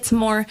feel like it's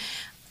more,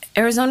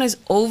 Arizona's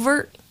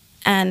overt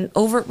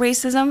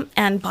racism,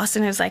 and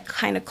Boston is like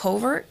kind of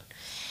covert.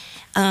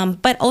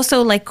 But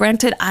also, like,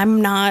 granted,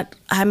 I'm not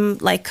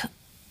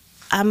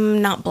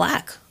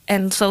Black.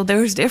 And so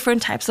there's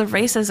different types of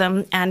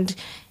racism and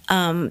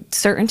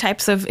certain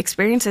types of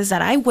experiences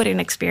that I wouldn't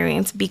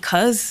experience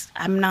because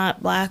I'm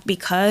not Black,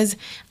 because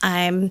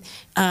I'm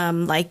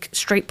like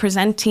straight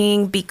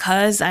presenting,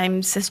 because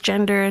I'm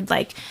cisgendered.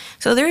 Like,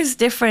 so there's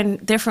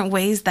different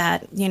ways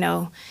that, you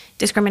know,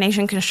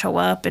 discrimination can show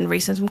up and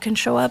racism can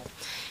show up.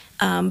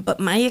 But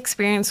my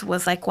experience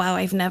was like, wow,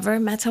 I've never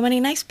met so many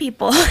nice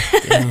people.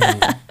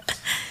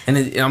 And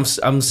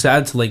I'm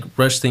sad to like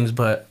rush things,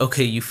 but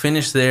okay, you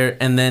finished there,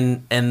 and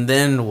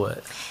then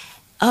what?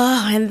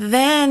 Oh, and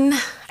then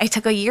I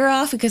took a year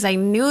off because I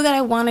knew that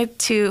I wanted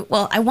to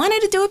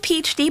do a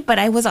PhD, but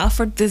I was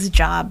offered this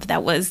job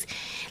that was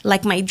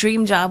like my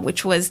dream job,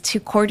 which was to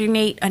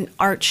coordinate an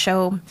art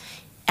show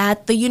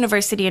at the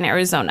university in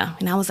Arizona.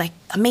 And I was like,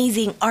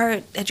 amazing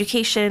art,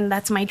 education,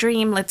 that's my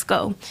dream, let's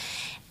go.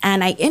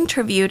 And I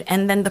interviewed,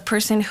 and then the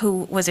person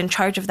who was in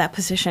charge of that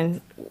position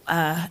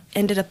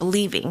ended up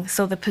leaving,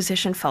 so the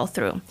position fell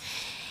through.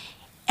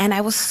 And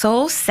I was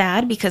so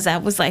sad because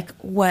that was like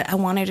what I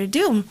wanted to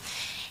do.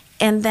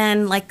 And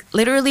then like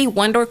literally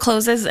one door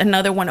closes,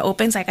 another one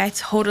opens. Like I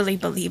totally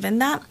believe in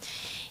that.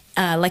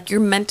 Like you're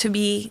meant to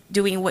be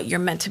doing what you're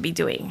meant to be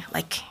doing.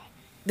 Like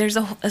there's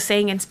a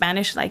saying in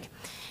Spanish, like,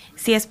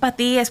 si es pa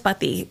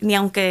ti, ni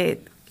aunque,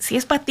 si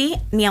es pa ti,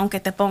 ni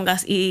aunque te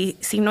pongas, y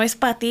si no es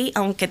pa ti,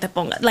 aunque te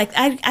pongas. Like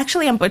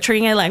I'm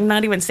butchering it, like I'm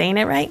not even saying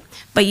it right,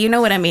 but you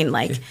know what I mean.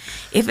 Like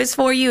if it's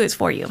for you, it's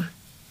for you.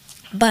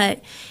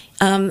 But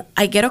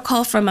I get a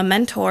call from a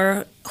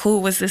mentor who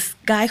was this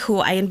guy who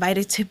I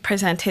invited to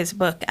present his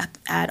book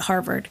at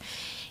Harvard.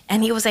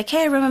 And he was like,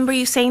 hey, I remember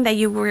you saying that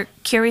you were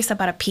curious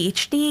about a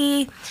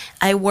PhD.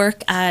 I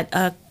work at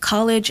a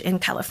college in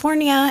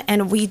California,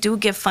 and we do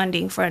give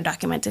funding for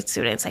undocumented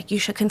students. Like, you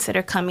should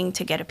consider coming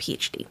to get a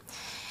PhD.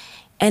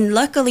 And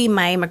luckily,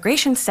 my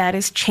immigration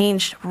status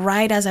changed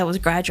right as I was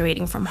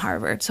graduating from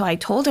Harvard. So I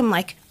told him,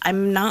 like,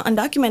 I'm not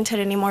undocumented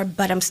anymore,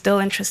 but I'm still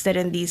interested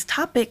in these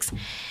topics.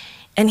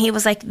 And he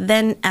was like,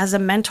 then as a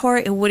mentor,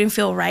 it wouldn't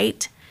feel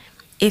right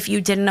if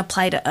you didn't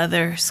apply to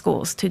other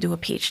schools to do a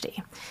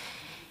PhD.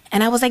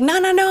 And I was like, no,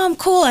 I'm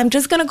cool. I'm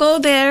just going to go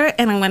there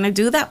and I'm going to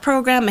do that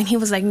program. And he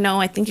was like,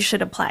 no, I think you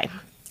should apply.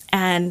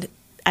 And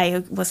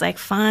I was like,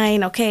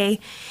 fine,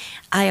 okay.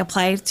 I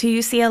applied to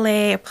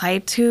UCLA,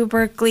 applied to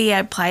Berkeley, I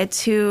applied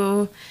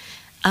to,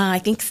 I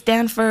think,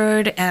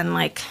 Stanford. And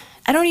like,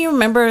 I don't even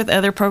remember the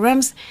other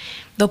programs.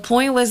 The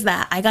point was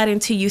that I got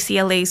into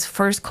UCLA's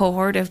first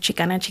cohort of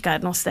Chicana and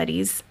Chicano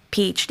studies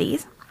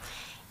PhDs.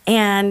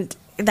 And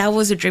that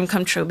was a dream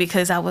come true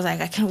because I was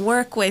like, I can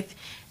work with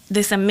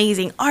this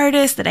amazing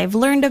artist that I've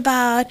learned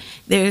about.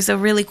 There's a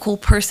really cool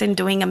person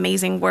doing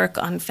amazing work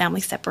on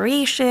family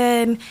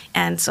separation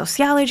and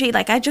sociology.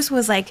 Like, I just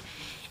was like,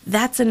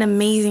 that's an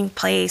amazing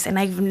place. And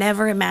I've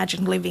never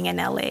imagined living in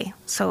LA.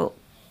 So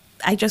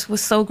I just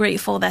was so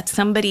grateful that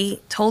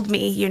somebody told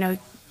me, you know,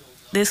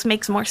 this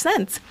makes more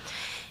sense.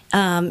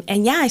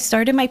 And yeah, I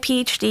started my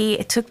PhD.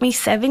 It took me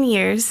 7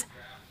 years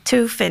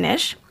to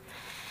finish.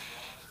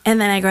 And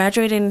then I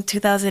graduated in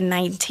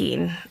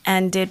 2019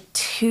 and did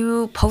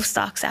 2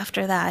 postdocs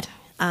after that.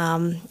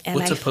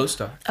 What's a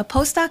postdoc? A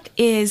postdoc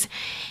is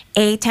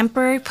a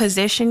temporary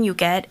position you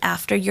get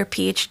after your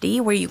PhD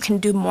where you can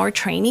do more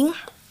training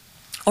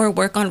or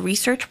work on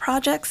research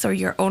projects or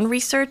your own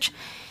research.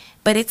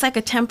 But it's like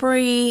a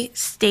temporary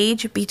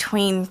stage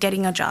between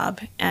getting a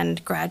job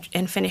and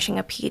finishing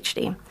a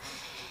PhD.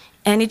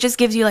 And it just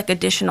gives you like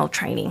additional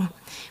training.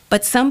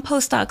 But some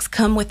postdocs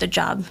come with a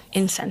job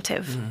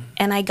incentive. Mm-hmm.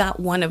 And I got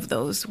one of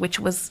those, which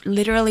was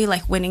literally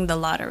like winning the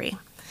lottery.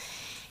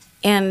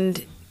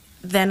 And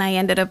then I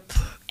ended up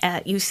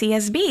at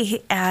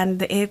UCSB.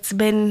 And it's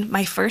been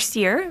my first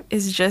year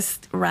is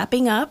just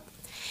wrapping up.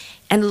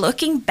 And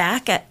looking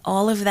back at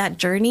all of that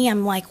journey,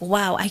 I'm like,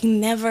 wow, I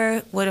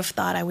never would have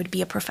thought I would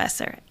be a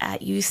professor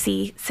at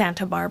UC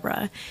Santa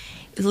Barbara.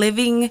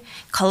 Living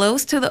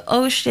close to the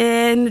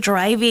ocean,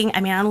 driving. I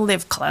mean, I don't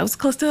live close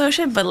to the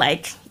ocean, but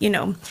like, you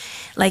know,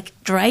 like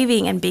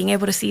driving and being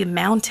able to see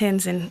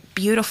mountains and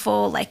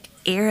beautiful like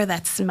air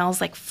that smells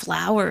like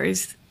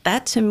flowers.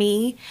 That to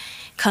me,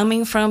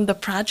 coming from the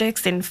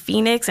projects in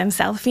Phoenix and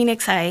South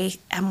Phoenix,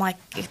 I'm like,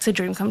 it's a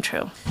dream come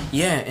true.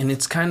 Yeah, and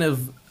it's kind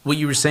of what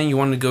you were saying, you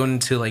wanted to go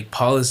into like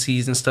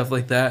policies and stuff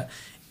like that.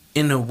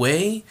 In a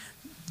way,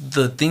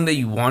 the thing that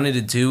you wanted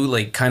to do,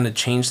 like, kind of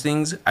change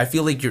things, I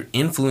feel like you're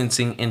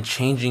influencing and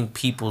changing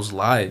people's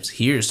lives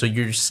here. So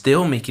you're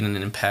still making an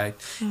impact.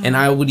 Mm-hmm. And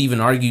I would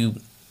even argue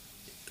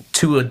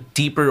to a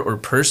deeper or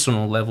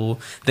personal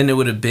level than it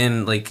would have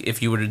been, like,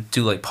 if you were to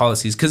do, like,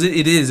 policies. Because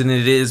it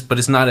is, but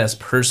it's not as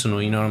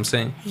personal, you know what I'm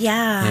saying?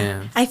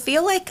 Yeah. I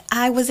feel like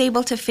I was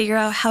able to figure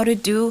out how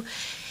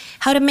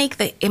to make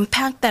the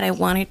impact that I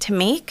wanted to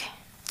make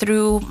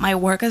through my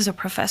work as a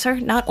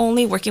professor, not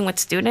only working with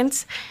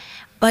students,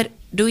 but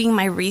doing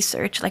my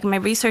research. Like, my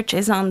research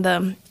is on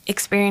the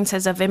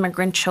experiences of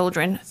immigrant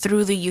children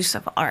through the use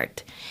of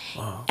art.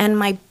 Wow. And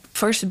my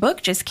first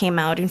book just came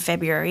out in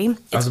February.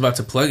 I was about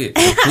to plug it.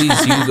 So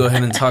please, you go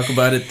ahead and talk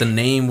about it, the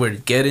name, where to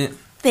get it.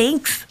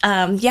 Thanks.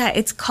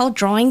 It's called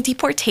Drawing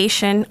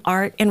Deportation,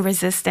 Art and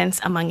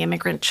Resistance Among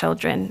Immigrant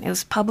Children. It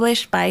was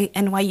published by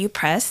NYU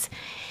Press.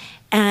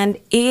 And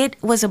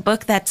it was a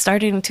book that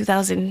started in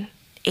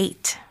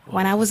 2008.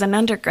 When I was an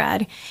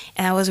undergrad,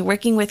 and I was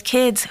working with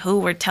kids who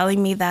were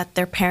telling me that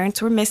their parents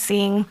were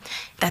missing,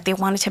 that they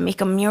wanted to make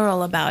a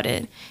mural about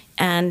it.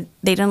 And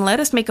they didn't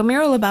let us make a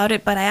mural about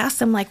it, but I asked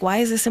them, like, why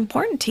is this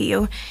important to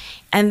you?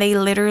 And they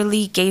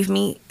literally gave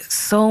me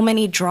so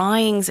many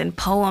drawings and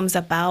poems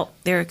about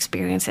their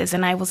experiences.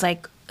 And I was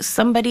like,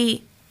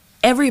 somebody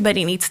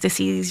everybody needs to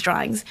see these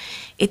drawings.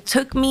 It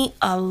took me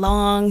a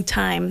long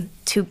time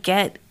to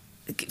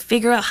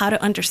figure out how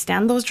to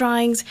understand those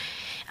drawings.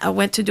 I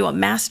went to do a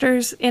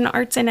master's in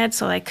arts and ed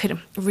so I could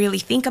really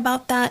think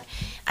about that.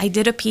 I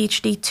did a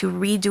PhD to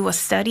redo a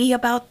study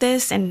about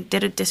this and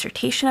did a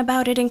dissertation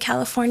about it in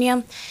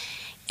California.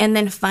 And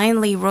then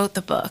finally wrote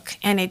the book,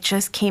 and it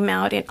just came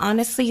out. And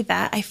honestly,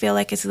 that I feel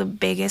like is the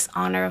biggest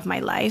honor of my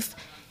life.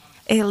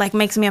 It like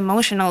makes me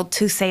emotional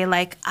to say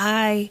like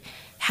I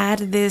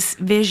had this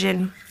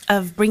vision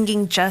of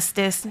bringing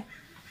justice,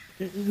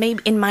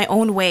 maybe in my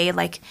own way,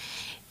 like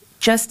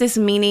justice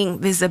meaning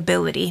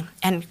visibility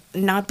and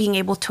not being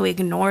able to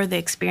ignore the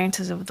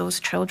experiences of those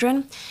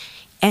children.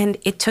 And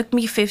it took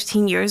me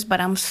 15 years, but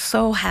I'm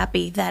so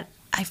happy that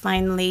I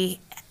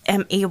finally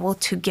am able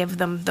to give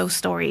them those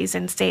stories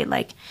and say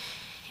like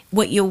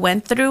what you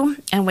went through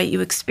and what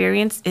you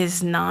experienced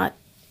is not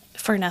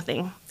for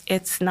nothing.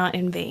 It's not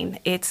in vain.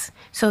 It's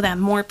so that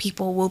more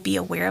people will be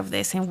aware of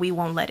this and we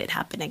won't let it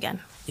happen again.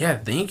 Yeah,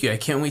 thank you. I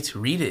can't wait to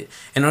read it.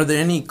 And are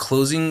there any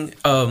closing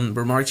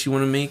remarks you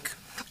want to make?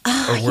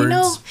 Or words? You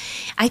know,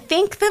 I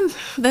think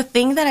the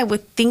thing that I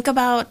would think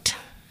about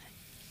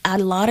a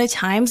lot of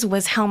times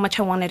was how much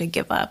I wanted to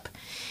give up.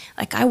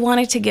 Like I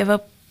wanted to give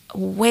up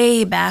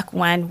way back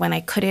when I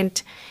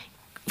couldn't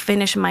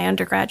finish my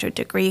undergraduate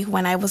degree,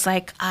 when I was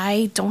like,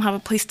 I don't have a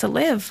place to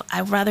live.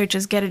 I'd rather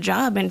just get a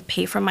job and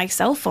pay for my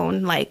cell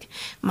phone, like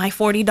my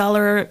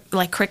 $40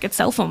 like Cricket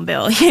cell phone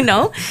bill, you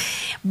know?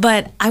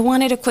 But I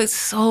wanted to quit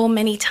so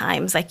many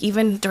times, like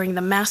even during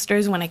the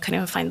master's when I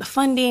couldn't find the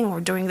funding,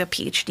 or during the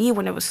PhD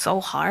when it was so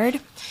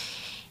hard,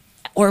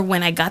 or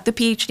when I got the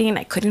PhD and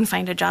I couldn't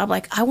find a job.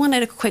 Like I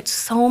wanted to quit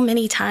so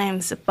many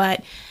times,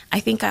 but I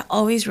think I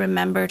always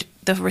remembered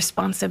the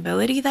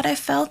responsibility that I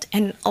felt,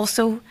 and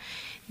also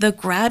the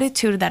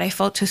gratitude that I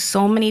felt to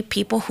so many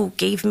people who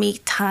gave me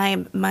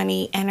time,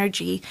 money,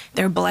 energy,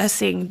 their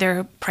blessing,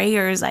 their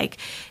prayers, like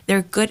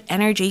their good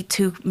energy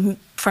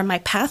for my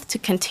path to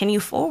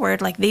continue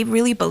forward. Like they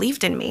really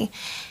believed in me,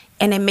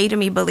 and it made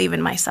me believe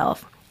in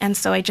myself. And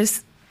so I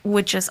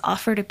would just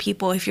offer to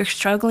people, if you're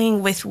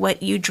struggling with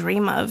what you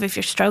dream of, if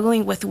you're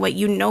struggling with what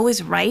you know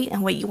is right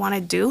and what you want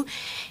to do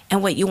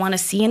and what you want to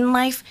see in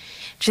life,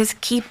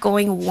 just keep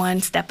going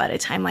one step at a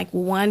time, like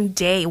one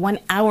day, 1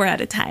 hour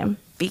at a time.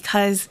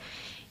 Because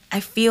I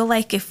feel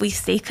like if we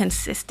stay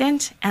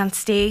consistent and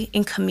stay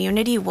in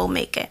community, we'll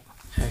make it.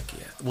 Heck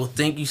yeah. Well,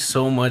 thank you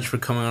so much for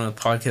coming on the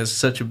podcast.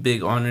 Such a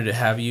big honor to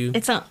have you.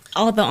 The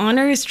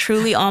honor is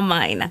truly all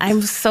mine.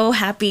 I'm so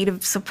happy to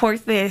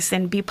support this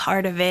and be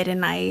part of it.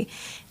 And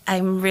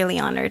I'm really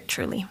honored,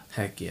 truly.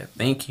 Heck yeah.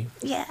 Thank you.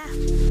 Yeah.